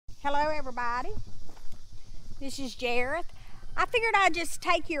Hello everybody, this is Jareth. I figured I'd just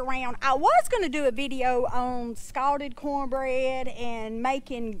take you around. I was going to do a video on scalded cornbread and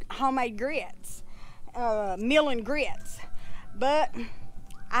making homemade grits, milling grits, but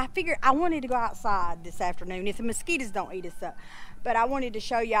I figured I wanted to go outside this afternoon if the mosquitoes don't eat us up. But I wanted to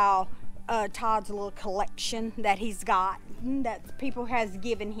show y'all Todd's little collection that he's got, that people has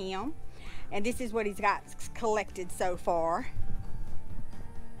given him, and this is what he's got collected so far.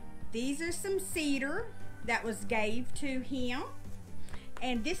 These are some cedar that was gave to him,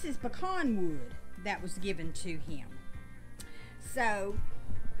 and this is pecan wood that was given to him. So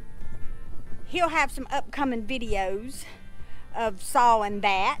he'll have some upcoming videos of sawing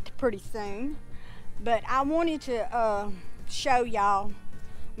that pretty soon, but I wanted to show y'all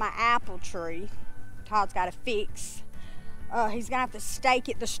my apple tree. Todd's got to fix. He's gonna have to stake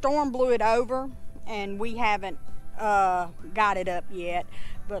it. The storm blew it over and we haven't got it up yet,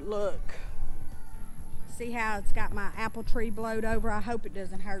 but look, see how it's got my apple tree blowed over? I hope it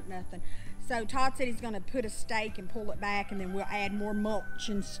doesn't hurt nothing. So Todd said he's going to put a stake and pull it back, and then we'll add more mulch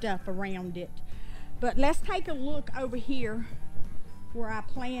and stuff around it. But let's take a look over here where I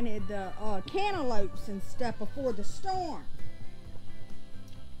planted the cantaloupes and stuff before the storm.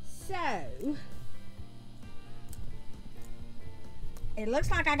 So it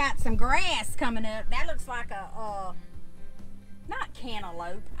looks like I got some grass coming up. That looks like a not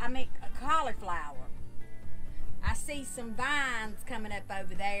cantaloupe, I mean a cauliflower. I see some vines coming up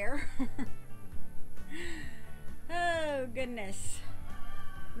over there. Oh goodness,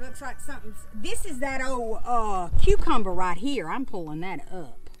 looks like something's, this is that old cucumber right here. I'm pulling that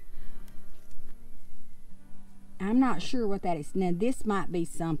up. I'm not sure what that is. Now this might be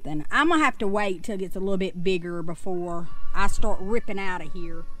something. I'm gonna have to wait till it gets a little bit bigger before I start ripping out of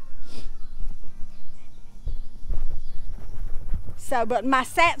here. So, but my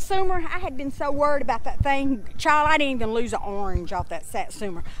satsuma, I had been so worried about that thing. Child, I didn't even lose an orange off that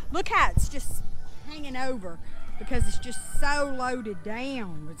satsuma. Look how it's just hanging over because it's just so loaded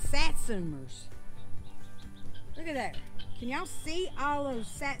down with satsumas. Look at that. Can y'all see all those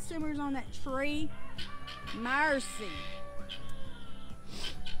satsumas on that tree? Mercy.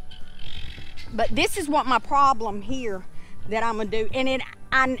 But this is what my problem here that I'm gonna do, and it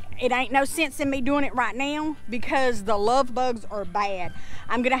ain't no sense in me doing it right now because the love bugs are bad.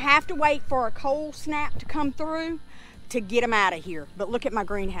 I'm gonna have to wait for a cold snap to come through to get them out of here. But look at my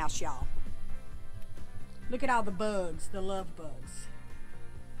greenhouse, y'all. Look at all the bugs, the love bugs.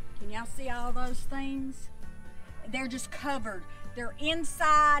 Can y'all see all those things? They're just covered. They're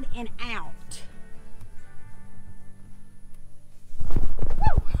inside and out.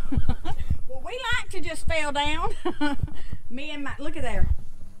 Well, we like to just fell down. Me and my, look at there.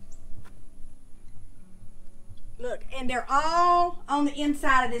 Look, and they're all on the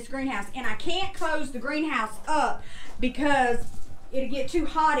inside of this greenhouse. And I can't close the greenhouse up because it'll get too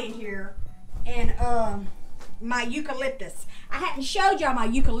hot in here. And my eucalyptus. I hadn't showed y'all my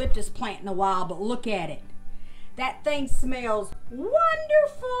eucalyptus plant in a while, but look at it. That thing smells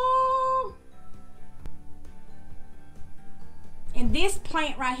wonderful. And this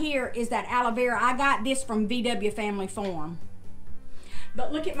plant right here is that aloe vera. I got this from VW Family Farm.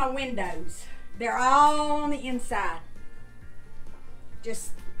 But look at my windows. They're all on the inside.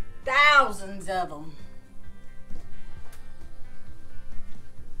 Just thousands of them.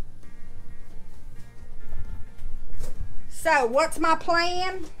 So what's my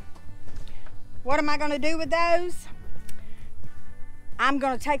plan? What am I going to do with those? I'm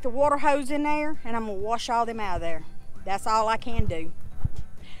going to take the water hose in there and I'm going to wash all them out of there. That's all I can do.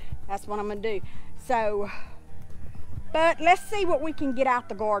 That's what I'm going to do. So, but let's see what we can get out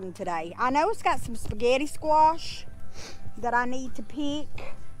the garden today. I know it's got some spaghetti squash that I need to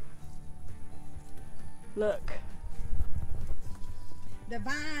pick. Look. The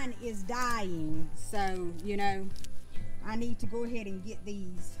vine is dying, so, you know, I need to go ahead and get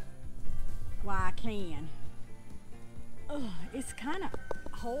these while I can. Oh, it's kind of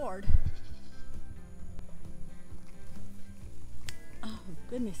hard. Oh,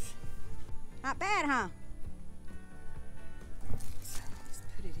 goodness. Not bad, huh? So let's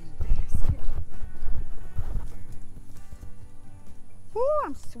put it in the basket. Whoo,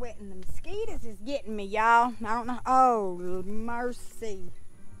 I'm sweating. The mosquitoes is getting me, y'all. I don't know. Oh, mercy.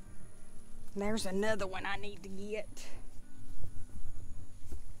 There's another one I need to get.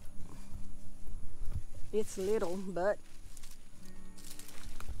 It's little, but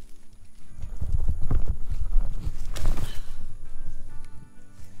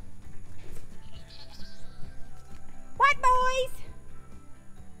what, boys?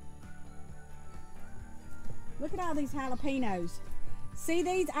 Look at all these jalapenos. See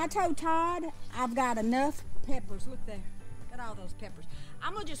these? I told Todd I've got enough peppers. Look there. Got all those peppers.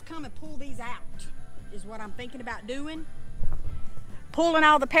 I'm going to just come and pull these out is what I'm thinking about doing. Pulling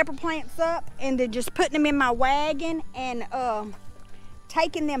all the pepper plants up and then just putting them in my wagon and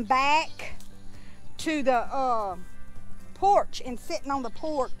taking them back to the porch and sitting on the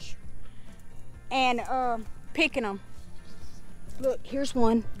porch and picking them. Look, here's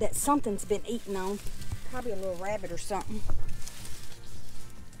one that something's been eating on. Probably a little rabbit or something.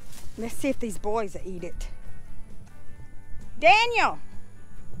 Let's see if these boys will eat it. Daniel,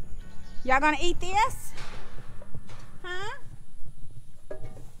 y'all gonna eat this? Huh?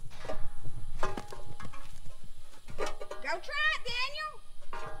 Go try it,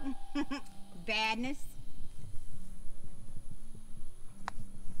 Daniel. Badness.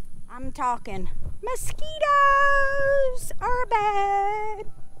 I'm talking mosquitoes are bad.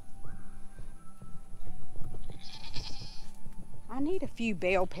 I need a few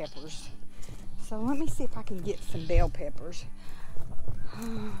bell peppers. So let me see if I can get some bell peppers.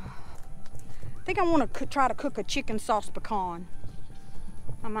 I think I want to try to cook a chicken sauce pecan.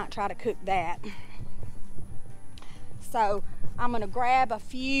 I might try to cook that. So I'm going to grab a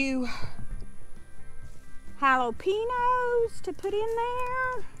few jalapenos to put in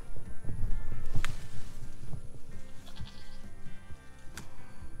there.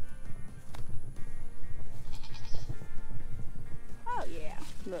 Oh yeah,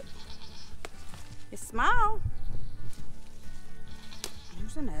 look. It's small.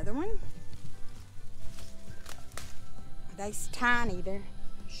 There's another one. They're tiny. They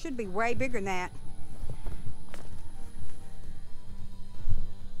should be way bigger than that.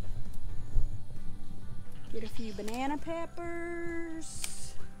 Get a few banana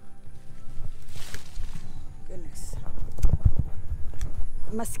peppers. Goodness.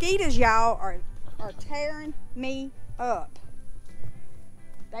 Mosquitoes, y'all, are tearing me up.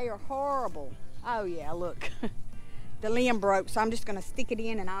 They are horrible. Oh yeah, look. The limb broke, so I'm just gonna stick it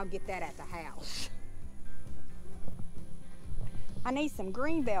in and I'll get that at the house. I need some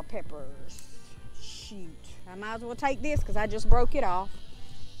green bell peppers. Shoot, I might as well take this because I just broke it off.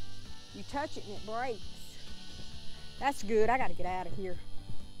 You touch it and it breaks. That's good, I gotta get out of here.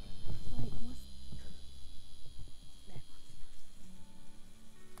 Wait, what's that?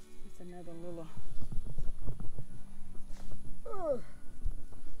 That's another little... Ugh.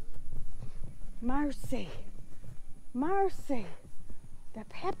 Mercy. Mercy. The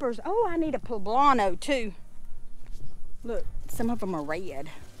peppers. Oh, I need a poblano too. Look, some of them are red.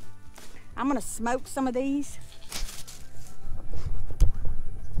 I'm gonna smoke some of these.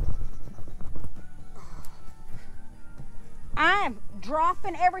 I'm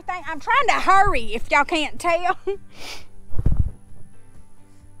dropping everything. I'm trying to hurry if y'all can't tell.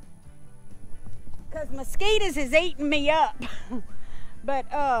 Because mosquitoes is eating me up. But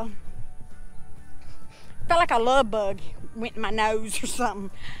felt like a love bug went in my nose or something.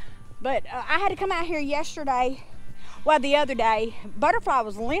 But I had to come out here yesterday, well, the other day. Butterfly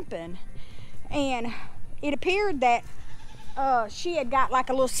was limping, and it appeared that she had got like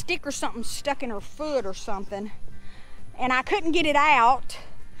a little stick or something stuck in her foot or something, and I couldn't get it out,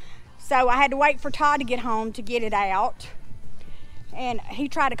 so I had to wait for Todd to get home to get it out. And he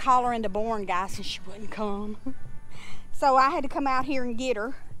tried to call her in the barn, guys, and she wouldn't come. So I had to come out here and get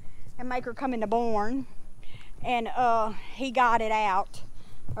her and make her come in the barn. And he got it out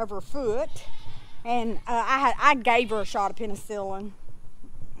of her foot, and I gave her a shot of penicillin.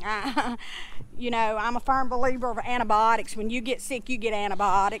 You know, I'm a firm believer of antibiotics. When you get sick, you get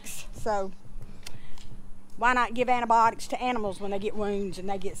antibiotics. So why not give antibiotics to animals when they get wounds and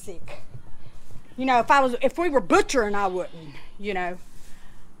they get sick? You know, if we were butchering, I wouldn't, you know.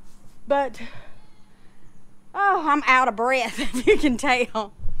 But oh, I'm out of breath, if you can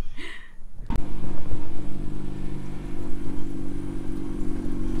tell.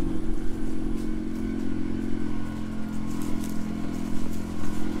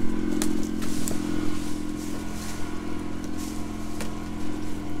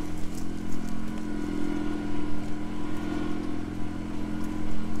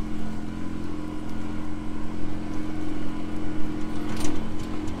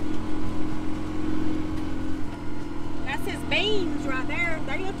 Beans right there,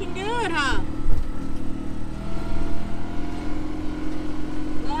 they looking good, huh?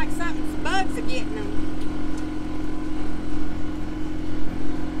 Look like something's bugs are getting them.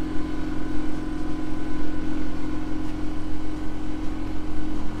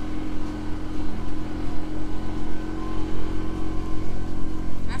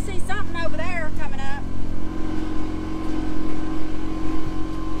 I see something over there coming up.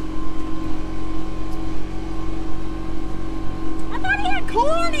 I thought he had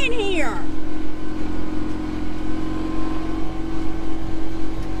in here?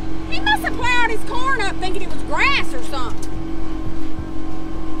 He must have plowed his corn up thinking it was grass or something.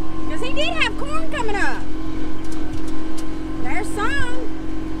 Because he did have corn coming up. There's some.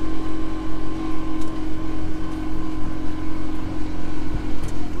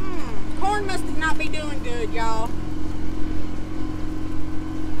 Corn must not be doing good, y'all.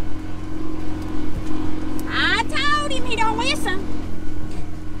 I told him he don't listen.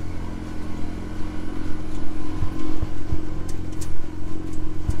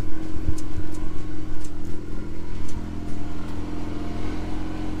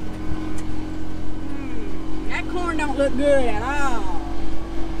 That corn don't look good at all.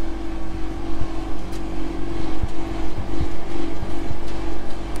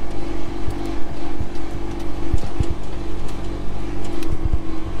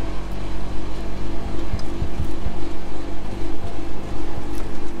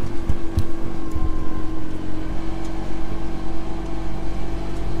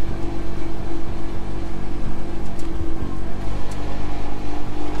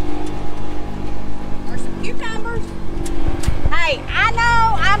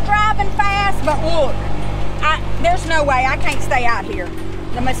 But look, there's no way I can't stay out here.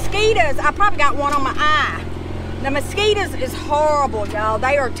 The mosquitoes, I probably got one on my eye. The mosquitoes is horrible, y'all.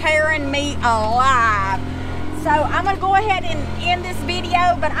 They are tearing me alive. So I'm gonna go ahead and end this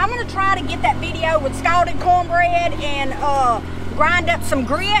video, but I'm gonna try to get that video with scalded cornbread and grind up some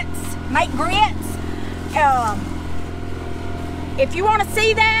grits, make grits. If you want to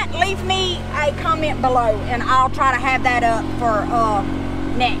see that, leave me a comment below and I'll try to have that up for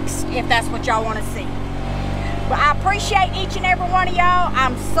next, if that's what y'all want to see. But I appreciate each and every one of y'all.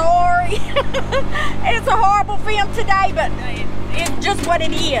 I'm sorry. It's a horrible film today, but it's just what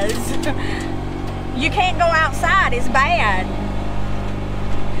it is. You can't go outside, it's bad.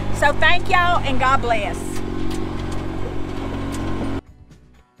 So thank y'all and God bless.